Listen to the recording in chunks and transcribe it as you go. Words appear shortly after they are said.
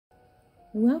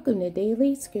Welcome to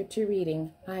Daily Scripture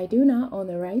Reading. I do not own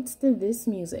the rights to this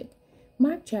music.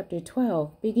 Mark chapter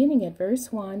 12, beginning at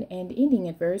verse 1 and ending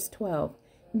at verse 12.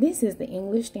 This is the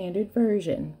English Standard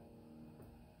Version.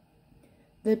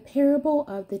 The parable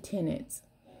of the tenants.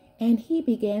 And he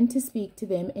began to speak to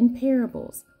them in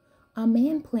parables. A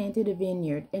man planted a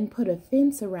vineyard and put a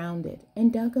fence around it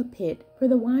and dug a pit for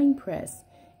the winepress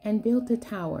and built a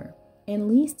tower and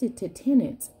leased it to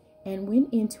tenants and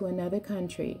went into another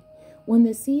country. When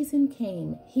the season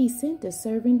came, he sent a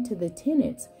servant to the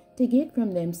tenants to get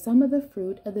from them some of the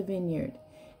fruit of the vineyard.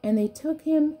 And they took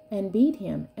him and beat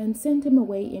him and sent him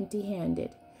away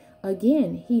empty-handed.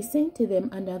 Again he sent to them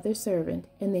another servant,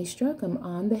 and they struck him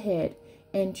on the head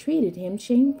and treated him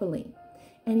shamefully.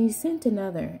 And he sent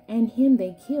another, and him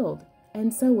they killed,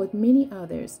 and so with many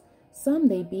others. Some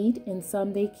they beat, and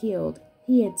some they killed.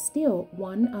 He had still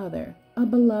one other, a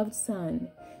beloved son.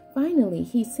 Finally,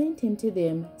 he sent him to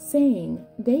them, saying,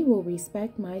 They will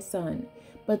respect my son.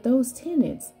 But those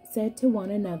tenants said to one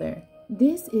another,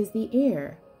 This is the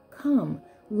heir. Come,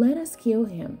 let us kill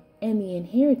him, and the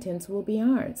inheritance will be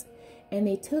ours. And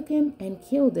they took him and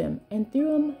killed him, and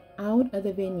threw him out of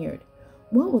the vineyard.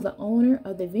 What will the owner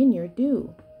of the vineyard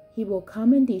do? He will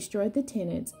come and destroy the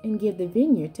tenants and give the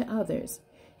vineyard to others.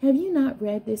 Have you not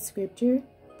read this scripture?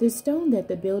 The stone that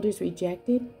the builders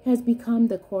rejected has become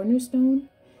the cornerstone.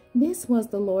 This was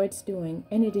the Lord's doing,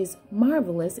 and it is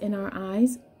marvelous in our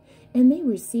eyes. And they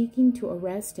were seeking to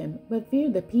arrest him, but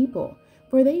feared the people,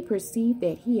 for they perceived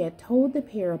that he had told the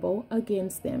parable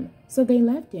against them. So they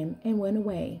left him and went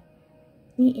away.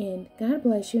 The end. God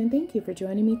bless you, and thank you for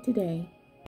joining me today.